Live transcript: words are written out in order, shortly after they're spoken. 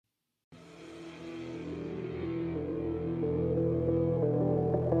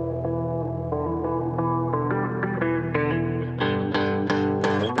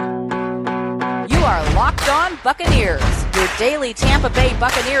Buccaneers, your daily Tampa Bay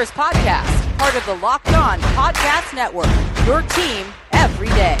Buccaneers podcast, part of the Locked On Podcast Network, your team every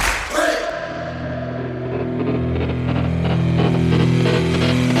day.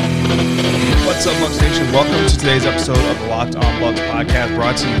 What's up, Bucs Nation? Welcome to today's episode of the Locked On Bucs podcast,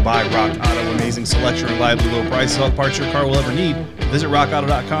 brought to you by Rock Auto. Amazing selection, reliably low prices, all the parts your car will ever need. Visit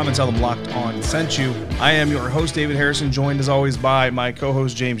rockauto.com and tell them Locked On sent you. I am your host, David Harrison, joined as always by my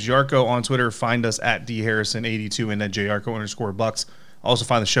co-host, James Yarko. On Twitter, find us at dharrison82 and at jyarko_Bucs. Also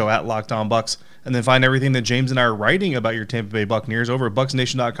find the show at Locked On Bucs. And then find everything that James and I are writing about your Tampa Bay Buccaneers over at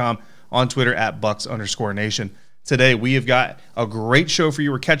bucsnation.com, on Twitter at Bucs_Nation. Today, we have got a great show for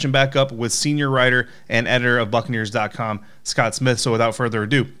you. We're catching back up with senior writer and editor of Buccaneers.com, Scott Smith. So without further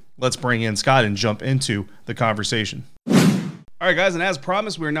ado, let's bring in Scott and jump into the conversation. All right, guys, and as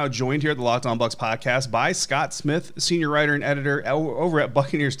promised, we are now joined here at the Locked On Bucs podcast by Scott Smith, senior writer and editor over at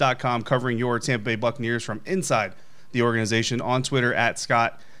Buccaneers.com, covering your Tampa Bay Buccaneers from inside the organization. On Twitter at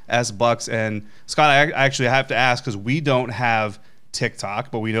Scott S. Bucks. And Scott, I actually have to ask, because we don't have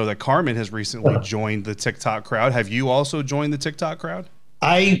TikTok, but we know that Carmen has recently joined the TikTok crowd. Have you also joined the TikTok crowd?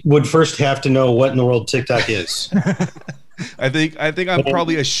 I would first have to know what in the world TikTok is. I think I'm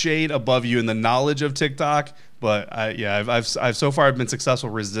probably a shade above you in the knowledge of TikTok, but I've so far been successful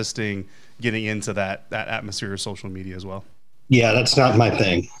resisting getting into that atmosphere of social media as well. Yeah, that's not my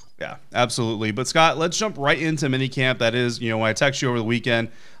thing. Yeah, absolutely. But Scott, let's jump right into minicamp. That is, when I text you over the weekend,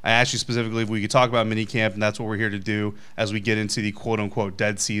 I asked you specifically if we could talk about minicamp, and that's what we're here to do as we get into the quote-unquote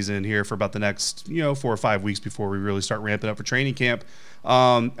dead season here for about the next, 4 or 5 weeks before we really start ramping up for training camp.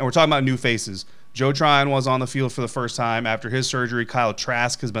 And we're talking about new faces. Joe Tryon was on the field for the first time after his surgery. Kyle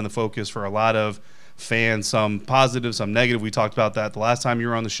Trask has been the focus for a lot of fans, some positive, some negative. We talked about that the last time you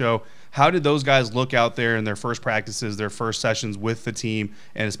were on the show. How did those guys look out there in their first practices, their first sessions with the team,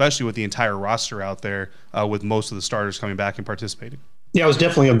 and especially with the entire roster out there with most of the starters coming back and participating? Yeah, it was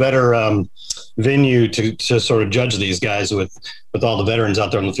definitely a better venue to sort of judge these guys with all the veterans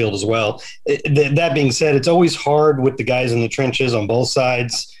out there on the field as well. That being said, it's always hard with the guys in the trenches on both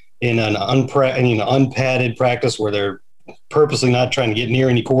sides in an unpadded practice where they're purposely not trying to get near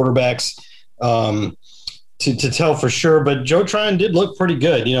any quarterbacks. To tell for sure, but Joe Tryon did look pretty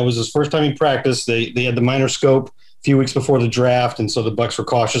good. It was his first time he practiced. They had the minor scope a few weeks before the draft, and so the Bucs were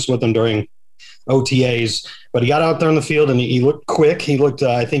cautious with him during OTAs. But he got out there on the field, and he looked quick. He looked,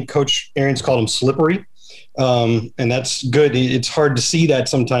 I think Coach Arians called him slippery, and that's good. It's hard to see that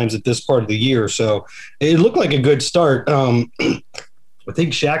sometimes at this part of the year. So it looked like a good start. I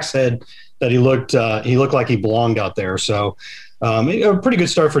think Shaq said that he looked like he belonged out there. So a pretty good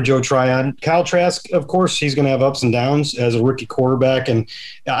start for Joe Tryon. Kyle Trask, of course, he's going to have ups and downs as a rookie quarterback. And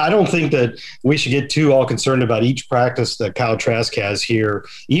I don't think that we should get too all concerned about each practice that Kyle Trask has here,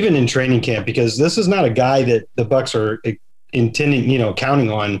 even in training camp, because this is not a guy that the Bucs are intending,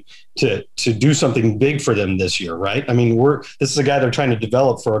 counting on to do something big for them this year, right? I mean, this is a guy they're trying to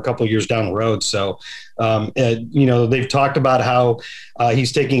develop for a couple of years down the road. So, they've talked about how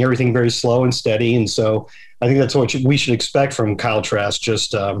he's taking everything very slow and steady. And so I think that's what we should expect from Kyle Trask,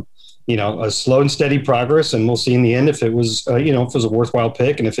 just, a slow and steady progress. And we'll see in the end if it was, if it was a worthwhile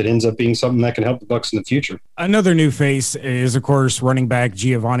pick and if it ends up being something that can help the Bucs in the future. Another new face is, of course, running back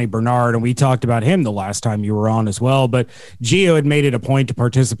Giovanni Bernard. And we talked about him the last time you were on as well. But Gio had made it a point to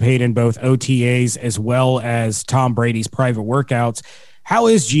participate in both OTAs as well as Tom Brady's private workouts. How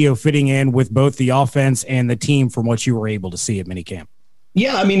is Gio fitting in with both the offense and the team from what you were able to see at minicamp?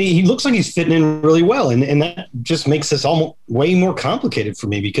 Yeah, I mean, he looks like he's fitting in really well, and that just makes this almost way more complicated for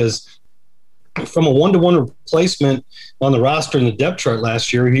me because from a one-to-one replacement on the roster in the depth chart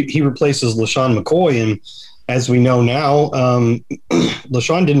last year, he replaces LaShawn McCoy, and as we know now,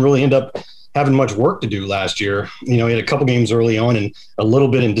 LaShawn didn't really end up having much work to do last year. He had a couple games early on and a little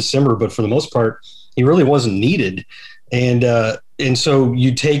bit in December, but for the most part, he really wasn't needed. And so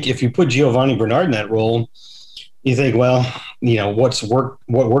if you put Giovanni Bernard in that role, you think, well,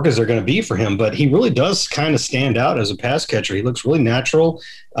 what work is there going to be for him? But he really does kind of stand out as a pass catcher. He looks really natural.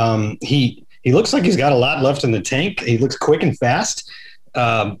 He looks like he's got a lot left in the tank. He looks quick and fast.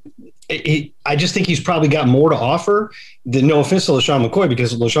 I just think he's probably got more to offer. No offense to LaShawn McCoy,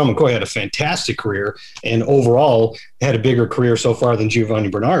 because LaShawn McCoy had a fantastic career and overall had a bigger career so far than Giovanni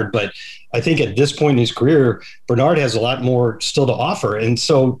Bernard. But I think at this point in his career, Bernard has a lot more still to offer. And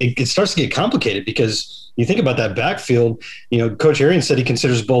so it starts to get complicated because you think about that backfield, Coach Arians said he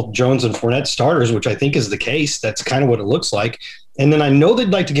considers both Jones and Fournette starters, which I think is the case. That's kind of what it looks like. And then I know they'd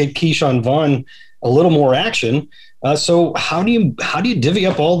like to get Keyshawn Vaughn a little more action. So how do you divvy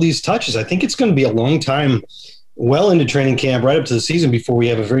up all these touches? I think it's going to be a long time, well into training camp, right up to the season before we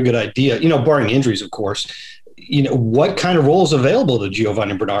have a very good idea, barring injuries, of course. what kind of role is available to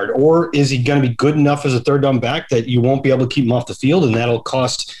Giovanni Bernard? Or is he going to be good enough as a third down back that you won't be able to keep him off the field, and that'll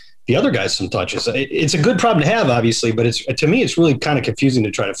cost the other guys some touches? It's a good problem to have, obviously, but to me, it's really kind of confusing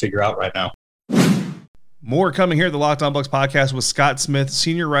to try to figure out right now. More coming here at the Locked On Bucs podcast with Scott Smith,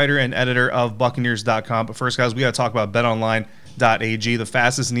 senior writer and editor of Buccaneers.com. But first, guys, we got to talk about betonline.ag, the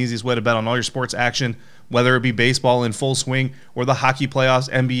fastest and easiest way to bet on all your sports action, whether it be baseball in full swing or the hockey playoffs,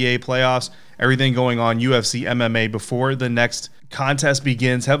 NBA playoffs, everything going on, UFC, MMA. Before the next contest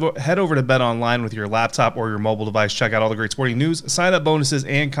begins, head over to BetOnline with your laptop or your mobile device. Check out all the great sporting news, sign-up bonuses,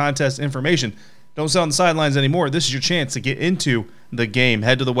 and contest information. Don't sit on the sidelines anymore. This is your chance to get into the game.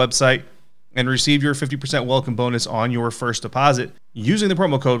 Head to the website and receive your 50% welcome bonus on your first deposit using the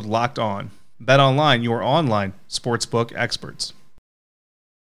promo code LOCKEDON. BetOnline, your online sportsbook experts.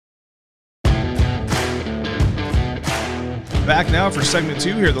 Back now for segment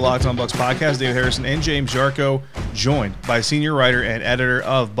 2 here at the Locked On Bucs podcast. David Harrison and James Yarko, joined by senior writer and editor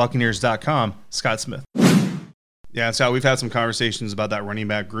of Buccaneers.com, Scott Smith. Yeah, Scott, we've had some conversations about that running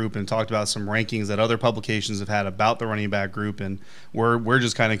back group and talked about some rankings that other publications have had about the running back group, and we're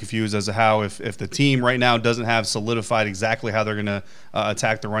just kind of confused as to how, if the team right now doesn't have solidified exactly how they're going to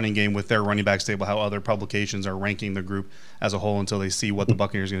attack the running game with their running back stable, how other publications are ranking the group as a whole until they see what the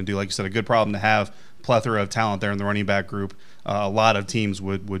Buccaneers are going to do. Like you said, a good problem to have, plethora of talent there in the running back group. A lot of teams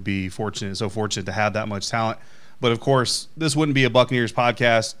would be fortunate to have that much talent. But of course, this wouldn't be a Buccaneers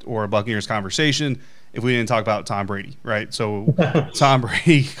podcast or a Buccaneers conversation if we didn't talk about Tom Brady, right? So Tom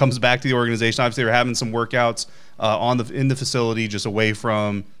Brady comes back to the organization. Obviously, they're having some workouts in the facility, just away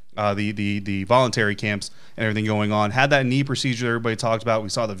from the voluntary camps and everything going on. Had that knee procedure that everybody talked about. We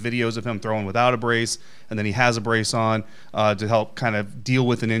saw the videos of him throwing without a brace, and then he has a brace on to help kind of deal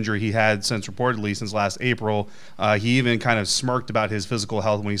with an injury he had reportedly since last April. He even kind of smirked about his physical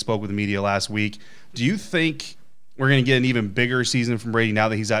health when he spoke with the media last week. Do you think we're going to get an even bigger season from Brady now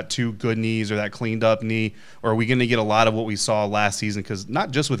that he's got 2 good knees or that cleaned up knee? Or are we going to get a lot of what we saw last season? Because not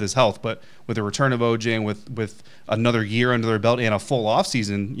just with his health, but with the return of OJ and with another year under their belt and a full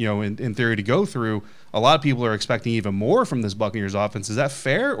offseason, in theory to go through, a lot of people are expecting even more from this Buccaneers offense. Is that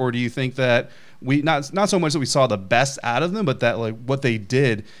fair? Or do you think that we not so much that we saw the best out of them, but that like what they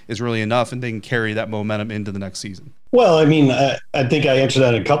did is really enough and they can carry that momentum into the next season? Well, I mean, I think I answered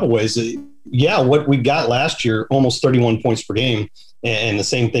that in a couple ways. Yeah, what we got last year, almost 31 points per game, and the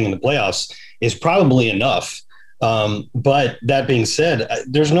same thing in the playoffs, is probably enough. But that being said,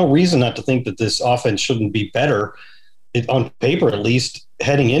 there's no reason not to think that this offense shouldn't be better, on paper at least,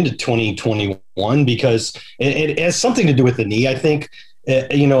 heading into 2021, because it has something to do with the knee. I think,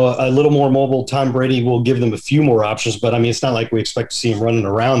 a little more mobile Tom Brady will give them a few more options, but I mean, it's not like we expect to see him running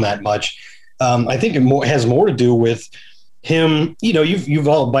around that much. I think it has more to do with him. We've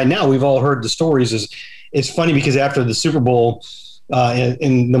all heard the stories. It's funny because after the Super Bowl,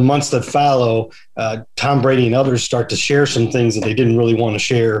 in the months that follow, Tom Brady and others start to share some things that they didn't really want to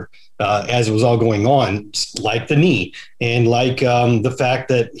share as it was all going on, like the knee and like the fact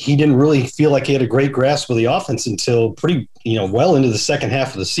that he didn't really feel like he had a great grasp of the offense until pretty, well into the second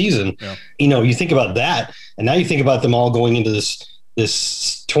half of the season. Yeah. You think about that, and now you think about them all going into this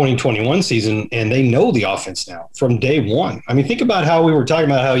 2021 season, and they know the offense now from day one. I mean, think about how we were talking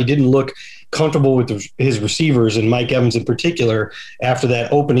about how he didn't look comfortable with his receivers, and Mike Evans in particular, after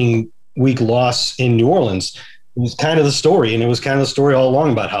that opening week loss in New Orleans. It was kind of the story, and it was kind of the story all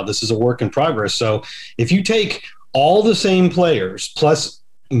along about how this is a work in progress. So if you take all the same players, plus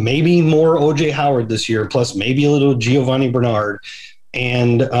maybe more O.J. Howard this year, plus maybe a little Giovanni Bernard,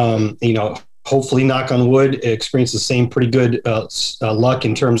 and, hopefully, knock on wood, experience the same pretty good luck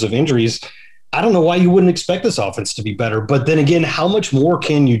in terms of injuries, I don't know why you wouldn't expect this offense to be better. But then again, how much more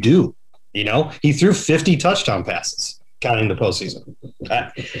can you do? He threw 50 touchdown passes counting the postseason.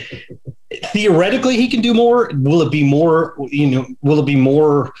 Theoretically, he can do more. Will it be more? Will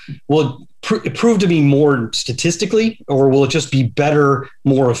it prove to be more statistically, or will it just be better,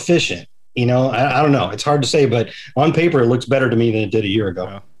 more efficient? I don't know. It's hard to say, but on paper, it looks better to me than it did a year ago.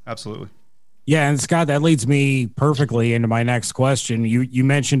 Yeah, absolutely. Yeah, and Scott, that leads me perfectly into my next question. You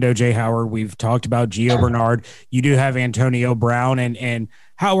mentioned O.J. Howard. We've talked about Gio Bernard. You do have Antonio Brown, and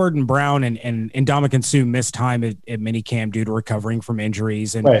Howard and Brown and Ndamukong Suh missed time at minicamp due to recovering from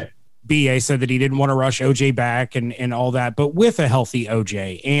injuries. And right. BA said that he didn't want to rush OJ back and all that. But with a healthy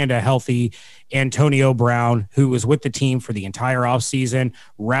OJ and a healthy Antonio Brown, who was with the team for the entire offseason,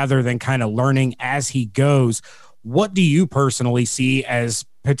 rather than kind of learning as he goes, what do you personally see as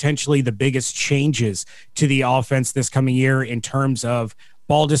potentially the biggest changes to the offense this coming year in terms of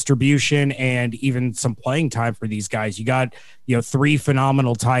ball distribution and even some playing time for these guys? You got, 3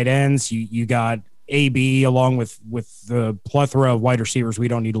 phenomenal tight ends. You got AB along with the plethora of wide receivers. We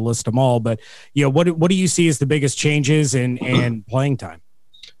don't need to list them all, but what do you see as the biggest changes in playing time?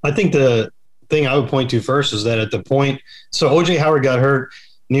 I think the thing I would point to first is that at the point, so OJ Howard got hurt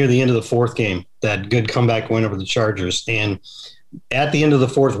near the end of the fourth game, that good comeback win over the Chargers. And at the end of the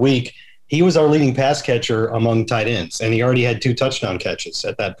fourth week, he was our leading pass catcher among tight ends, and he already had 2 touchdown catches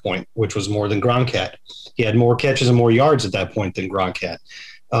at that point, which was more than Gronk had. He had more catches and more yards at that point than Gronk had.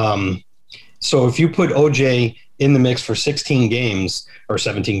 So if you put OJ in the mix for 16 games or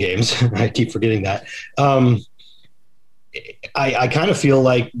 17 games, I keep forgetting that, I kind of feel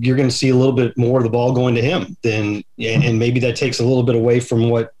like you're going to see a little bit more of the ball going to him and maybe that takes a little bit away from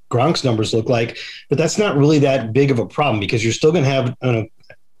what Gronk's numbers look like, but that's not really that big of a problem because you're still going to have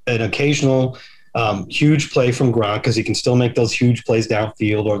an occasional huge play from Gronk because he can still make those huge plays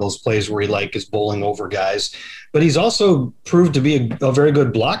downfield or those plays where he is bowling over guys. But he's also proved to be a very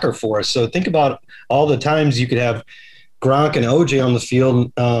good blocker for us. So think about all the times you could have Gronk and OJ on the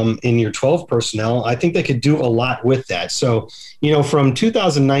field in your 12 personnel. I think they could do a lot with that. So, from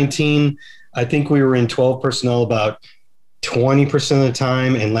 2019, I think we were in 12 personnel about 20% of the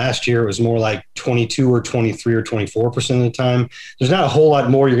time. And last year it was more like 22 or 23 or 24% of the time. There's not a whole lot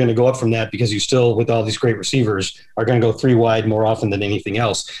more you're going to go up from that because you still, with all these great receivers, are going to go 3 wide more often than anything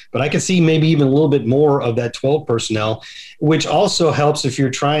else. But I could see maybe even a little bit more of that 12 personnel, which also helps if you're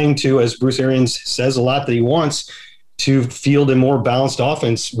trying to, as Bruce Arians says a lot that he wants, to field a more balanced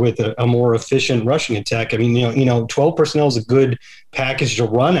offense with a more efficient rushing attack. I mean, 12 personnel is a good package to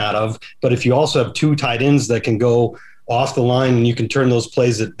run out of, but if you also have 2 tight ends that can go off the line and you can turn those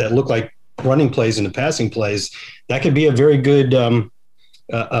plays that look like running plays into passing plays, that could be a very good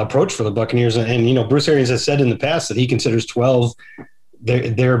approach for the Buccaneers. And Bruce Arians has said in the past that he considers 12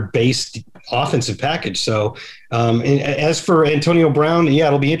 their base offensive package. So as for Antonio Brown,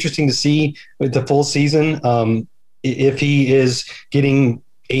 it'll be interesting to see with the full season if he is getting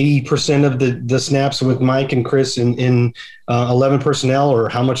 80% of the snaps with Mike and Chris in 11 personnel, or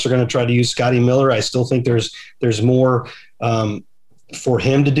how much they're going to try to use Scotty Miller. I still think there's more for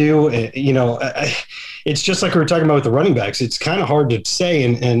him to do. It's just like we were talking about with the running backs. It's kind of hard to say,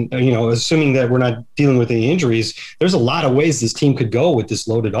 and assuming that we're not dealing with any injuries, there's a lot of ways this team could go with this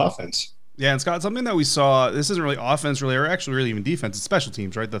loaded offense. Yeah, and Scott, something that we saw, this isn't really offense really, or actually really even defense, it's special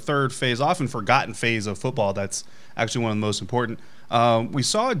teams, right? The third phase, often forgotten phase of football, that's actually one of the most important. We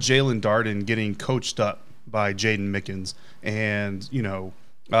saw Jalen Darden getting coached up by Jaden Mickens, and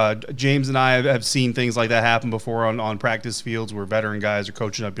James and I have seen things like that happen before on practice fields where veteran guys are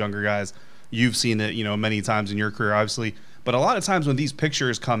coaching up younger guys. You've seen it, many times in your career, obviously. But a lot of times when these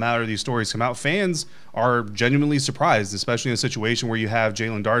pictures come out or these stories come out, fans are genuinely surprised, especially in a situation where you have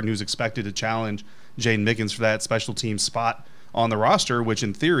Jalen Darden, who's expected to challenge Jaden Mickens for that special team spot on the roster, which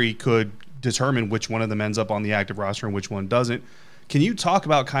in theory could determine which one of them ends up on the active roster and which one doesn't. Can you talk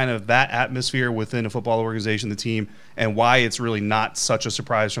about kind of that atmosphere within a football organization, the team, and why it's really not such a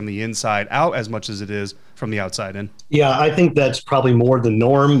surprise from the inside out as much as it is from the outside in? Yeah, I think that's probably more the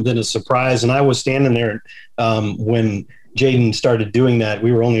norm than a surprise. And I was standing there when Jaden started doing that.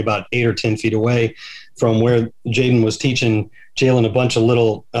 We were only about 8 or 10 feet away from where Jaden was teaching Jalen a bunch of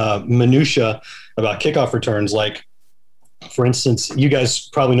little minutia about kickoff returns. Like, for instance, you guys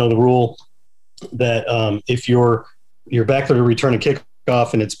probably know the rule that if you're back there to return a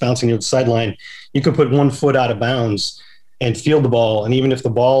kickoff and it's bouncing near the sideline, you can put 1 foot out of bounds and field the ball. And even if the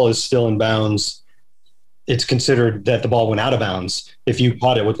ball is still in bounds, it's considered that the ball went out of bounds if you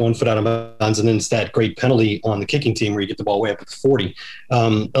caught it with 1 foot out of bounds, and then it's that great penalty on the kicking team where you get the ball way up at 40.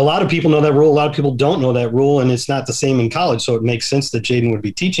 A lot of people know that rule. A lot of people don't know that rule, and it's not the same in college, so it makes sense that Jaden would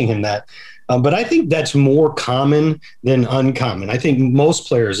be teaching him that. But I think that's more common than uncommon. I think most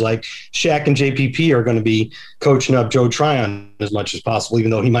players like Shaq and JPP are going to be coaching up Joe Tryon as much as possible,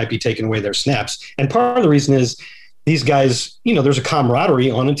 even though he might be taking away their snaps. And part of the reason is these guys, there's a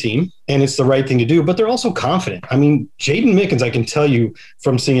camaraderie on a team, and it's the right thing to do, but they're also confident. I mean, Jaden Mickens, I can tell you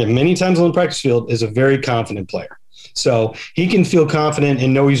from seeing it many times on the practice field, is a very confident player. So he can feel confident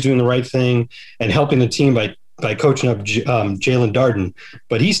and know he's doing the right thing and helping the team by coaching up Jalen Darden,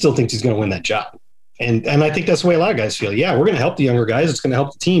 but he still thinks he's going to win that job. And I think that's the way a lot of guys feel. Yeah, we're going to help the younger guys. It's going to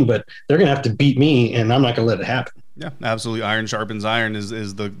help the team, but they're going to have to beat me, and I'm not going to let it happen. Yeah, absolutely. Iron sharpens iron is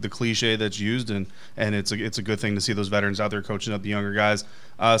the cliche that's used, and it's a good thing to see those veterans out there coaching up the younger guys.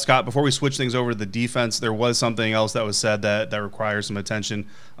 Scott, before we switch things over to the defense, there was something else that was said that requires some attention,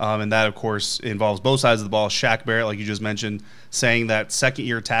 and that, of course, involves both sides of the ball. Shaq Barrett, like you just mentioned, saying that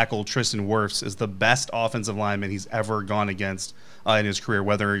second-year tackle Tristan Wirfs is the best offensive lineman he's ever gone against in his career,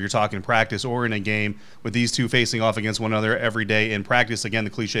 whether you're talking practice or in a game, with these two facing off against one another every day in practice. Again, the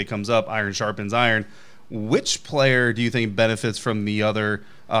cliche comes up, iron sharpens iron. Which player do you think benefits from the other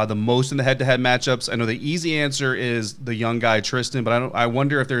the most in the head-to-head matchups? I know the easy answer is the young guy Tristan, but I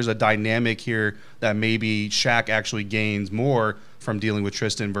wonder if there's a dynamic here that maybe Shaq actually gains more from dealing with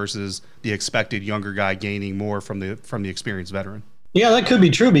Tristan versus the expected younger guy gaining more from the experienced veteran. Yeah, that could be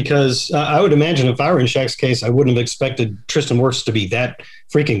true, because I would imagine if I were in Shaq's case, I wouldn't have expected Tristan Wirfs to be that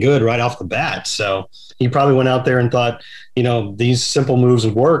freaking good right off the bat. So he probably went out there and thought, these simple moves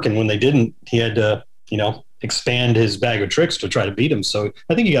would work, and when they didn't, he had to expand his bag of tricks to try to beat him. So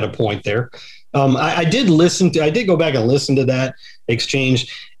I think you got a point there. I did go back and listen to that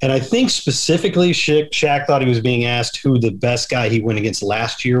exchange, and I think specifically Shaq thought he was being asked who the best guy he went against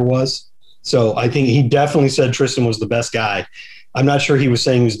last year was. So I think he definitely said Tristan was the best guy. I'm not sure he was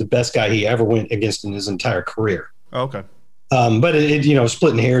saying he was the best guy he ever went against in his entire career. Okay. But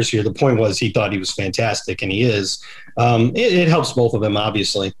splitting hairs here. The point was he thought he was fantastic, and he is. It helps both of them,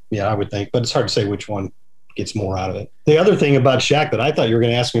 obviously. Yeah, I would think, but it's hard to say which one gets more out of it. The other thing about Shaq that I thought you were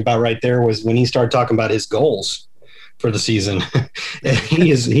going to ask me about right there was when he started talking about his goals for the season. And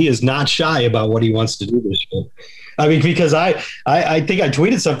he is not shy about what he wants to do this year. I mean, because I think I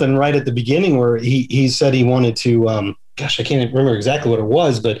tweeted something right at the beginning where he said he wanted to. I can't remember exactly what it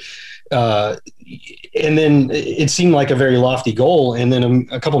was, but. And then it seemed like a very lofty goal. And then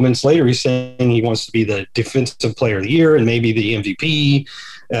a couple minutes later, he's saying he wants to be the defensive player of the year and maybe the MVP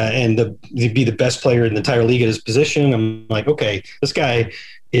and be the best player in the entire league at his position. I'm like, okay, this guy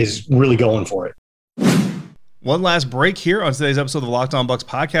is really going for it. One last break here on today's episode of the Locked On Bucs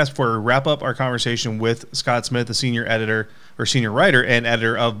podcast before we wrap up our conversation with Scott Smith, the senior writer and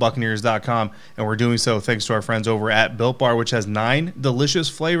editor of Buccaneers.com. And we're doing so thanks to our friends over at Built Bar, which has 9 delicious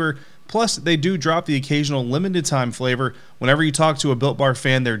flavor. Plus, they do drop the occasional limited time flavor. Whenever you talk to a Built Bar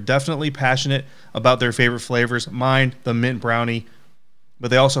fan, they're definitely passionate about their favorite flavors. Mine, the mint brownie.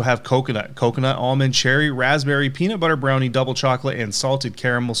 But they also have coconut, almond, cherry, raspberry, peanut butter brownie, double chocolate, and salted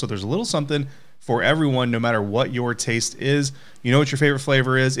caramel. So there's a little something for everyone, no matter what your taste is. You know what your favorite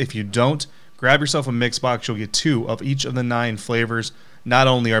flavor is. If you don't, grab yourself a mix box. You'll get 2 of each of the 9 flavors. Not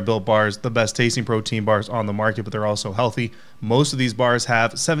only are Built Bars the best tasting protein bars on the market, but they're also healthy. Most of these bars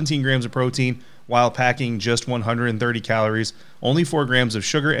have 17 grams of protein while packing just 130 calories, only 4 grams of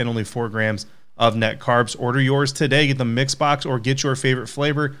sugar, and only 4 grams of net carbs. Order yours today. Get the mix box or get your favorite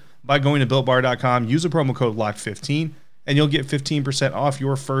flavor by going to BuiltBar.com. Use the promo code LOCK15, and you'll get 15% off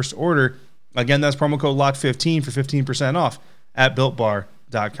your first order. Again, that's promo code LOCK15 for 15% off at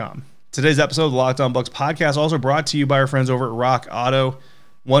BuiltBar.com. Today's episode of the Locked On Bucs podcast also brought to you by our friends over at Rock Auto.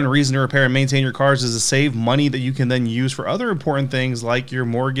 One reason to repair and maintain your cars is to save money that you can then use for other important things like your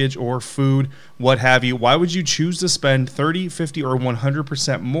mortgage or food, what have you. Why would you choose to spend 30, 50, or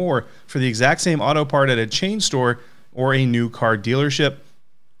 100% more for the exact same auto part at a chain store or a new car dealership?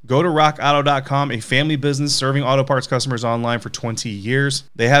 Go to rockauto.com, a family business serving auto parts customers online for 20 years.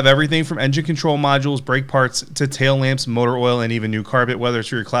 They have everything from engine control modules, brake parts, to tail lamps, motor oil, and even new carpet. Whether it's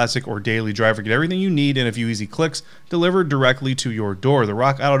for your classic or daily driver, get everything you need in a few easy clicks delivered directly to your door. The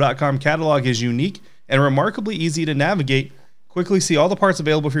rockauto.com catalog is unique and remarkably easy to navigate. Quickly see all the parts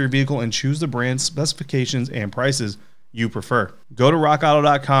available for your vehicle and choose the brand, specifications, and prices you prefer. Go to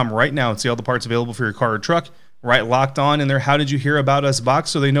rockauto.com right now and see all the parts available for your car or truck. Right, Locked On in their How Did You Hear About Us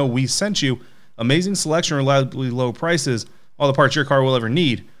box so they know we sent you. Amazing selection, reliably low prices, all the parts your car will ever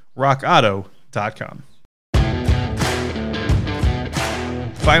need. rockauto.com.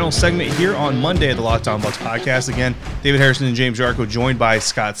 Final segment here on Monday of the Locked On Bucs podcast. Again, David Harrison and James Jarko joined by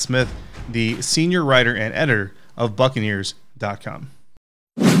Scott Smith, the senior writer and editor of Buccaneers.com.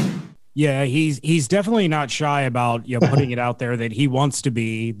 Yeah, he's definitely not shy about putting it out there that he wants to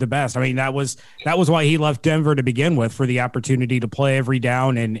be the best. I mean, that was why he left Denver to begin with, for the opportunity to play every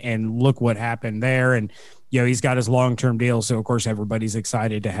down, and look what happened there. And he's got his long-term deal, so of course everybody's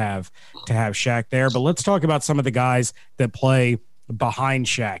excited to have Shaq there. But let's talk about some of the guys that play behind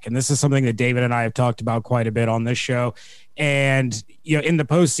Shaq, and this is something that David and I have talked about quite a bit on this show. And in the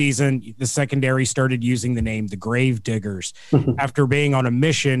postseason, the secondary started using the name the Grave Diggers after being on a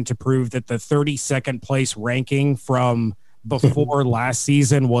mission to prove that the 32nd place ranking from before last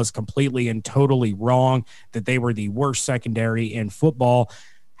season was completely and totally wrong, that they were the worst secondary in football.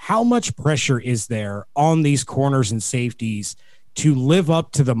 how much pressure is there on these corners and safeties to live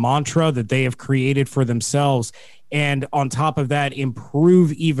up to the mantra that they have created for themselves? And on top of that,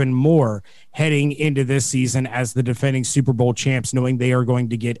 improve even more heading into this season as the defending Super Bowl champs, knowing they are going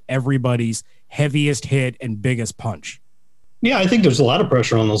to get everybody's heaviest hit and biggest punch. Yeah, I think there's a lot of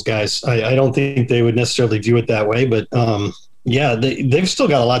pressure on those guys. I don't think they would necessarily view it that way, but yeah, they've still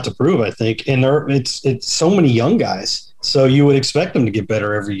got a lot to prove, I think. And it's so many young guys. So you would expect them to get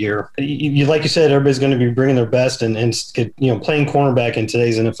better every year. Like you said, everybody's going to be bringing their best, and playing cornerback in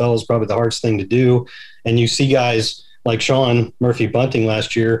today's NFL is probably the hardest thing to do. And you see guys like Sean Murphy-Bunting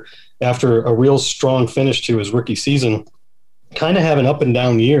last year, after a real strong finish to his rookie season, kind of have an up and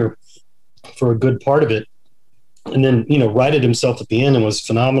down year for a good part of it. And then, righted himself at the end and was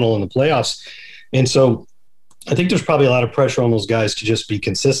phenomenal in the playoffs. And so I think there's probably a lot of pressure on those guys to just be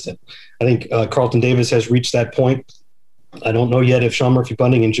consistent. I think Carlton Davis has reached that point. I don't know yet if Sean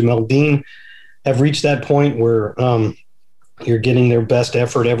Murphy-Bunting and Jamel Dean have reached that point where you're getting their best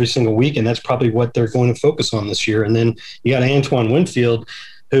effort every single week, and that's probably what they're going to focus on this year. And then you got Antoine Winfield,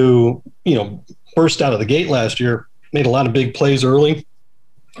 who, burst out of the gate last year, made a lot of big plays early,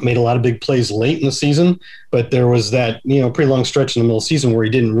 made a lot of big plays late in the season, but there was that, pretty long stretch in the middle of the season where he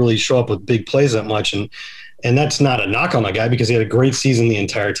didn't really show up with big plays that much. And that's not a knock on that guy because he had a great season the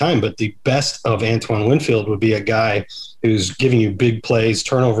entire time. But the best of Antoine Winfield would be a guy who's giving you big plays,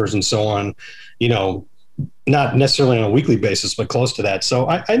 turnovers, and so on, not necessarily on a weekly basis, but close to that. So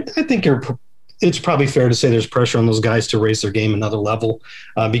I think it's probably fair to say there's pressure on those guys to raise their game another level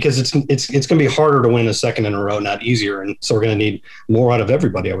because it's going to be harder to win a second in a row, not easier. And so we're going to need more out of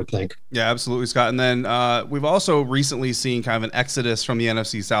everybody, I would think. Yeah, absolutely, Scott. And then we've also recently seen kind of an exodus from the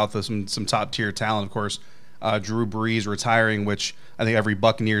NFC South of some top tier talent, of course. Drew Brees retiring, which I think every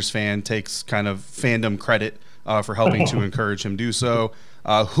Buccaneers fan takes kind of fandom credit for helping to encourage him do so.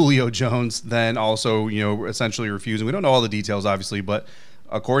 Julio Jones then also, essentially refusing. We don't know all the details, obviously, but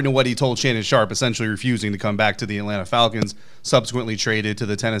according to what he told Shannon Sharp, essentially refusing to come back to the Atlanta Falcons, subsequently traded to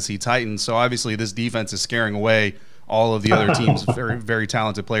the Tennessee Titans. So obviously this defense is scaring away all of the other teams, very, very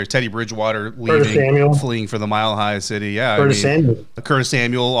talented players. Teddy Bridgewater leaving, fleeing for the Mile High City. Yeah, Curtis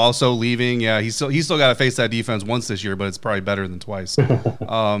Samuel also leaving. Yeah, he's still got to face that defense once this year, but it's probably better than twice.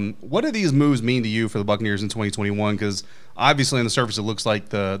 What do these moves mean to you for the Buccaneers in 2021? Because obviously on the surface it looks like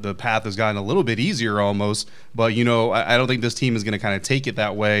the path has gotten a little bit easier almost, but I don't think this team is going to kind of take it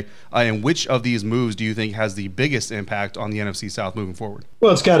that way. And which of these moves do you think has the biggest impact on the NFC South moving forward?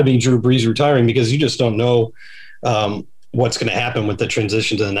 Well, it's got to be Drew Brees retiring because you just don't know what's going to happen with the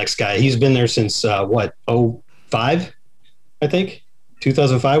transition to the next guy. He's been there since 05, I think.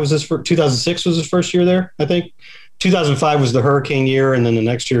 2005 was 2006 was his first year there, I think. 2005 was the hurricane year, and then the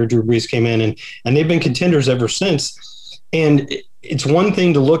next year Drew Brees came in, and they've been contenders ever since. And it's one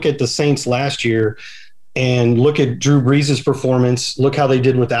thing to look at the Saints last year and look at Drew Brees' performance, look how they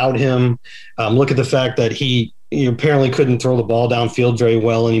did without him, look at the fact that he apparently couldn't throw the ball downfield very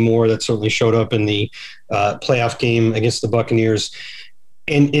well anymore. That certainly showed up in the playoff game against the Buccaneers.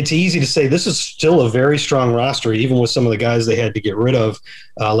 And it's easy to say this is still a very strong roster, even with some of the guys they had to get rid of,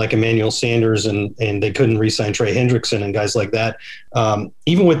 like Emmanuel Sanders, and they couldn't re-sign Trey Hendrickson and guys like that.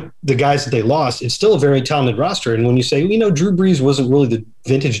 Even with the guys that they lost, it's still a very talented roster. And when you say, Drew Brees wasn't really the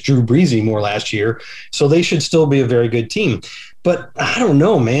vintage Drew Brees anymore last year, so they should still be a very good team. But I don't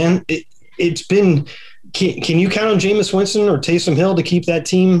know, man. It's been – can you count on Jameis Winston or Taysom Hill to keep that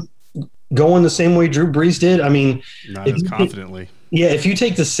team going the same way Drew Brees did? I mean – not as confidently. Yeah, if you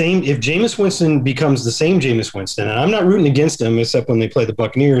take if Jameis Winston becomes the same Jameis Winston, and I'm not rooting against him except when they play the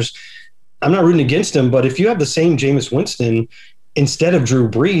Buccaneers, I'm not rooting against him, but if you have the same Jameis Winston instead of Drew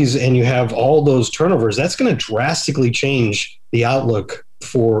Brees and you have all those turnovers, that's going to drastically change the outlook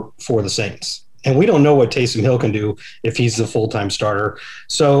for the Saints. And we don't know what Taysom Hill can do if he's the full-time starter.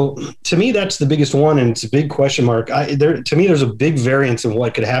 So to me, that's the biggest one, and it's a big question mark. To me, there's a big variance in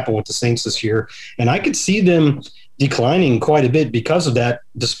what could happen with the Saints this year, and I could see them declining quite a bit because of that,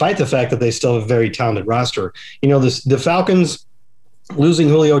 despite the fact that they still have a very talented roster. The Falcons losing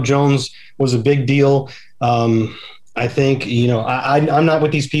Julio Jones was a big deal. I think, I'm not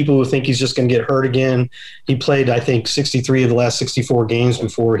with these people who think he's just going to get hurt again. He played, I think, 63 of the last 64 games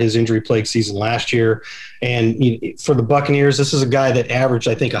before his injury-plagued season last year. And for the Buccaneers, this is a guy that averaged,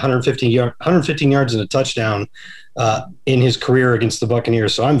 I think, 115 yards and a touchdown in his career against the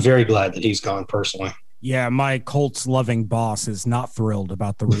Buccaneers. So I'm very glad that he's gone personally. Yeah, my Colts-loving boss is not thrilled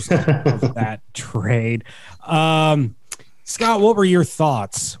about the result of that trade. Scott, what were your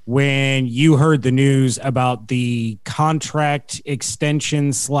thoughts when you heard the news about the contract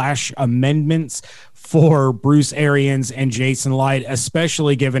extension / amendments for Bruce Arians and Jason Light,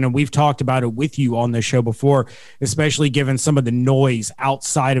 especially given, and we've talked about it with you on the show before, especially given some of the noise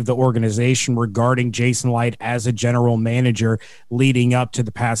outside of the organization regarding Jason Light as a general manager leading up to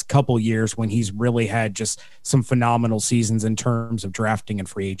the past couple years when he's really had just some phenomenal seasons in terms of drafting and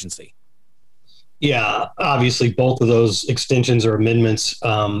free agency. Yeah, obviously both of those extensions or amendments,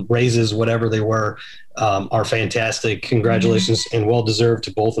 raises, whatever they were, are fantastic. Congratulations and well-deserved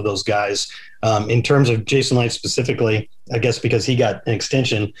to both of those guys. In terms of Jason Light specifically, I guess because he got an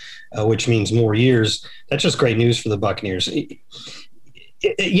extension, which means more years, that's just great news for the Buccaneers.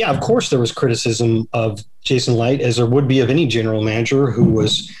 Yeah, of course there was criticism of Jason Light, as there would be of any general manager who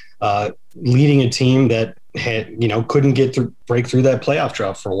was leading a team that had, couldn't break through that playoff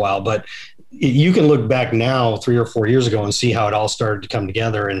drought for a while. But you can look back now 3 or 4 years ago and see how it all started to come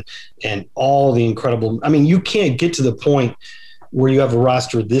together and all the incredible, you can't get to the point where you have a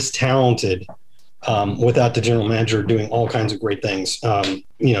roster this talented without the general manager doing all kinds of great things,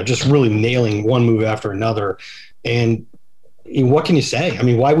 just really nailing one move after another. And what can you say?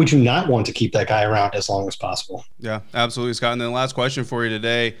 Why would you not want to keep that guy around as long as possible? Yeah, absolutely, Scott. And then the last question for you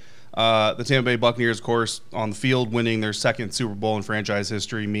today, the Tampa Bay Buccaneers, of course, on the field winning their second Super Bowl in franchise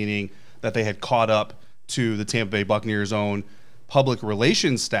history, meaning that they had caught up to the Tampa Bay Buccaneers' own public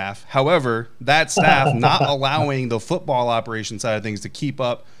relations staff. However, that staff not allowing the football operation side of things to keep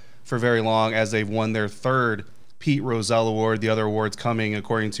up for very long, as they've won their third Pete Rozelle Award. The other awards coming,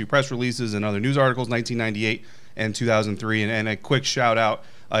 according to press releases and other news articles, 1998 and 2003. And a quick shout out,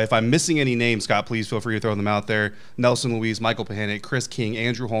 if I'm missing any names, Scott, please feel free to throw them out there. Nelson Luis, Michael Pahanic, Chris King,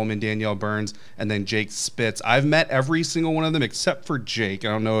 Andrew Holman, Danielle Burns, and then Jake Spitz. I've met every single one of them except for Jake. I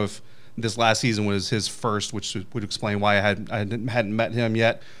don't know if this last season was his first, which would explain why I hadn't met him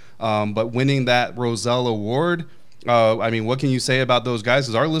yet. But winning that Rozelle Award, what can you say about those guys?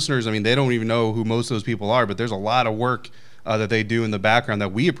 Because our listeners, they don't even know who most of those people are, but there's a lot of work that they do in the background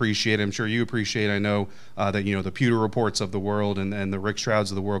that we appreciate. I'm sure you appreciate. I know that, the Pewter Reports of the world and the Rick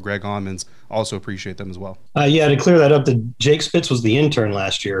Strouds of the world, Greg Almonds, also appreciate them as well. To clear that up, Jake Spitz was the intern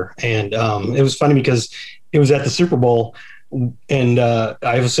last year. And it was funny because it was at the Super Bowl, and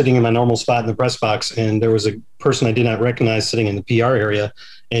I was sitting in my normal spot in the press box, and there was a person I did not recognize sitting in the PR area.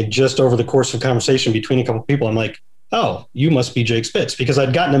 And just over the course of conversation between a couple of people, I'm like, oh, you must be Jake Spitz, because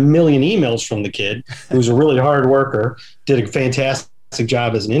I'd gotten a million emails from the kid who's a really hard worker, did a fantastic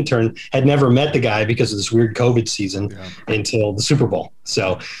job as an intern, had never met the guy because of this weird COVID season until the Super Bowl.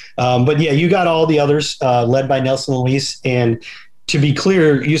 So, you got all the others led by Nelson Luis. And to be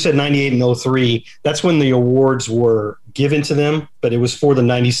clear, you said 98 and 03. That's when the awards were given to them, but it was for the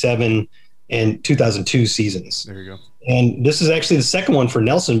 97 and 2002 seasons. There you go. And this is actually the second one for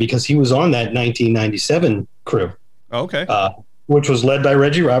Nelson, because he was on that 1997 crew. Okay. Which was led by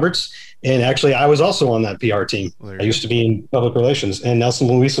Reggie Roberts. And actually, I was also on that PR team. I used to be in public relations, and Nelson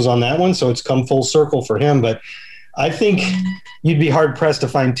Luis was on that one. So it's come full circle for him. But I think you'd be hard pressed to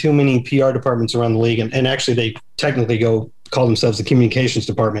find too many PR departments around the league. And actually, they technically call themselves the communications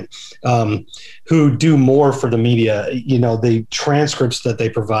department, who do more for the media, the transcripts that they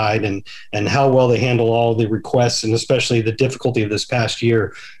provide and how well they handle all the requests, and especially the difficulty of this past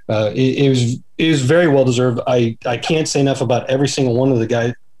year. It was very well deserved. I can't say enough about every single one of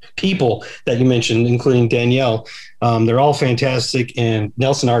the people that you mentioned, including Danielle. They're all fantastic, and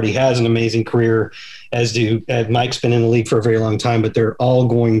Nelson already has an amazing career, as Mike's been in the league for a very long time, but they're all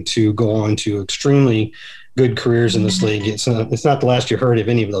going to go on to extremely good careers in this league. It's not the last you heard of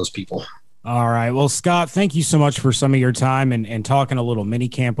any of those people. All right. Well, Scott, thank you so much for some of your time and talking a little mini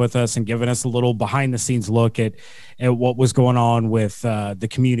camp with us and giving us a little behind the scenes look at what was going on with the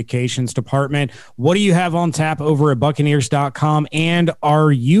communications department. What do you have on tap over at Buccaneers.com? And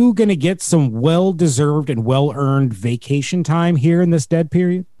are you going to get some well-deserved and well-earned vacation time here in this dead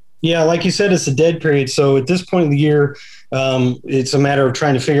period? Yeah, like you said, it's a dead period. So at this point of the year, it's a matter of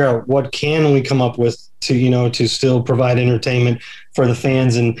trying to figure out what can we come up with to still provide entertainment for the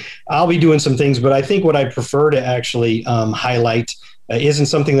fans. And I'll be doing some things, but I think what I prefer to actually highlight isn't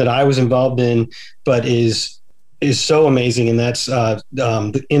something that I was involved in, but is so amazing. And that's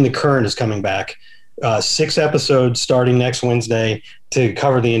In the Current is coming back. 6 episodes starting next Wednesday to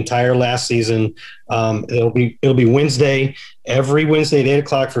cover the entire last season. It'll be Wednesday every Wednesday at 8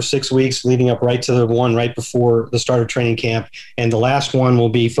 o'clock for 6 weeks, leading up right to the one right before the start of training camp. And the last one will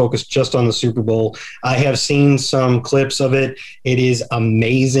be focused just on the Super Bowl. I have seen some clips of it. It is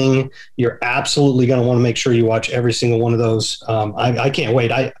amazing. You're absolutely going to want to make sure you watch every single one of those. I can't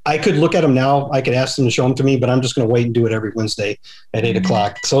wait. I could look at them now. I could ask them to show them to me, but I'm just going to wait and do it every Wednesday at 8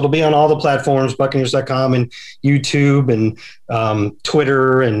 o'clock. So it'll be on all the platforms, Buccaneers.com and YouTube and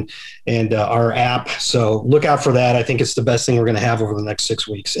Twitter and our app. So look out for that. I think it's the best thing we're going to have over the next 6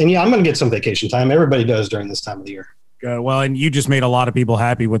 weeks. And yeah, I'm going to get some vacation time. Everybody does during this time of the year. Good. Well, and you just made a lot of people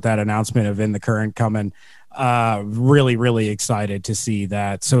happy with that announcement of In the Current coming. Really, really excited to see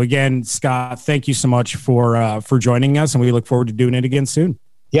that. So again, Scott, thank you so much for joining us, and we look forward to doing it again soon.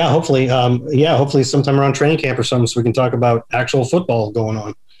 Yeah, hopefully. Hopefully sometime around training camp or something so we can talk about actual football going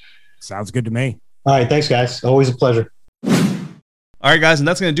on. Sounds good to me. All right. Thanks, guys. Always a pleasure. All right, guys, and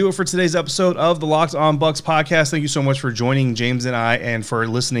that's going to do it for today's episode of the Locked On Bucs podcast. Thank you so much for joining James and I and for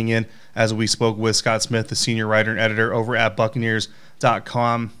listening in as we spoke with Scott Smith, the senior writer and editor over at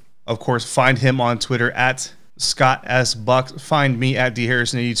Buccaneers.com. Of course, find him on Twitter at Scott S. Bucks. Find me at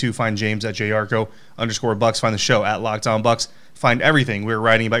DHarrison82. Find James at JRCO_Bucks. Find the show at Locked On Bucs. Find everything we're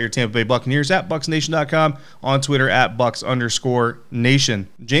writing about your Tampa Bay Buccaneers at BucsNation.com, on Twitter at Bucs_Nation.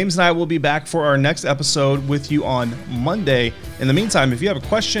 James and I will be back for our next episode with you on Monday. In the meantime, if you have a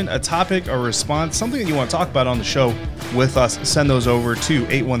question, a topic, a response, something that you want to talk about on the show with us, send those over to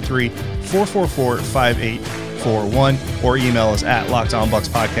 813-444-5841 or email us at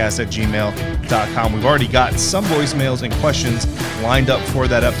lockedonbuckspodcast@gmail.com. We've already got some voicemails and questions lined up for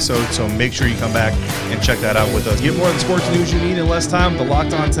that episode, so make sure you come back and check that out with us. Get more of the sports news you need in less time. The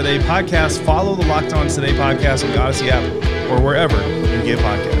Locked On Today podcast. Follow the Locked On Today podcast on the Odyssey app or wherever you get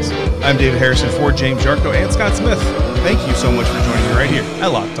podcasts. I'm David Harrison for James Jarko and Scott Smith. Thank you so much for joining me right here at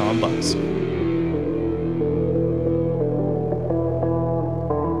Locked On Bucs.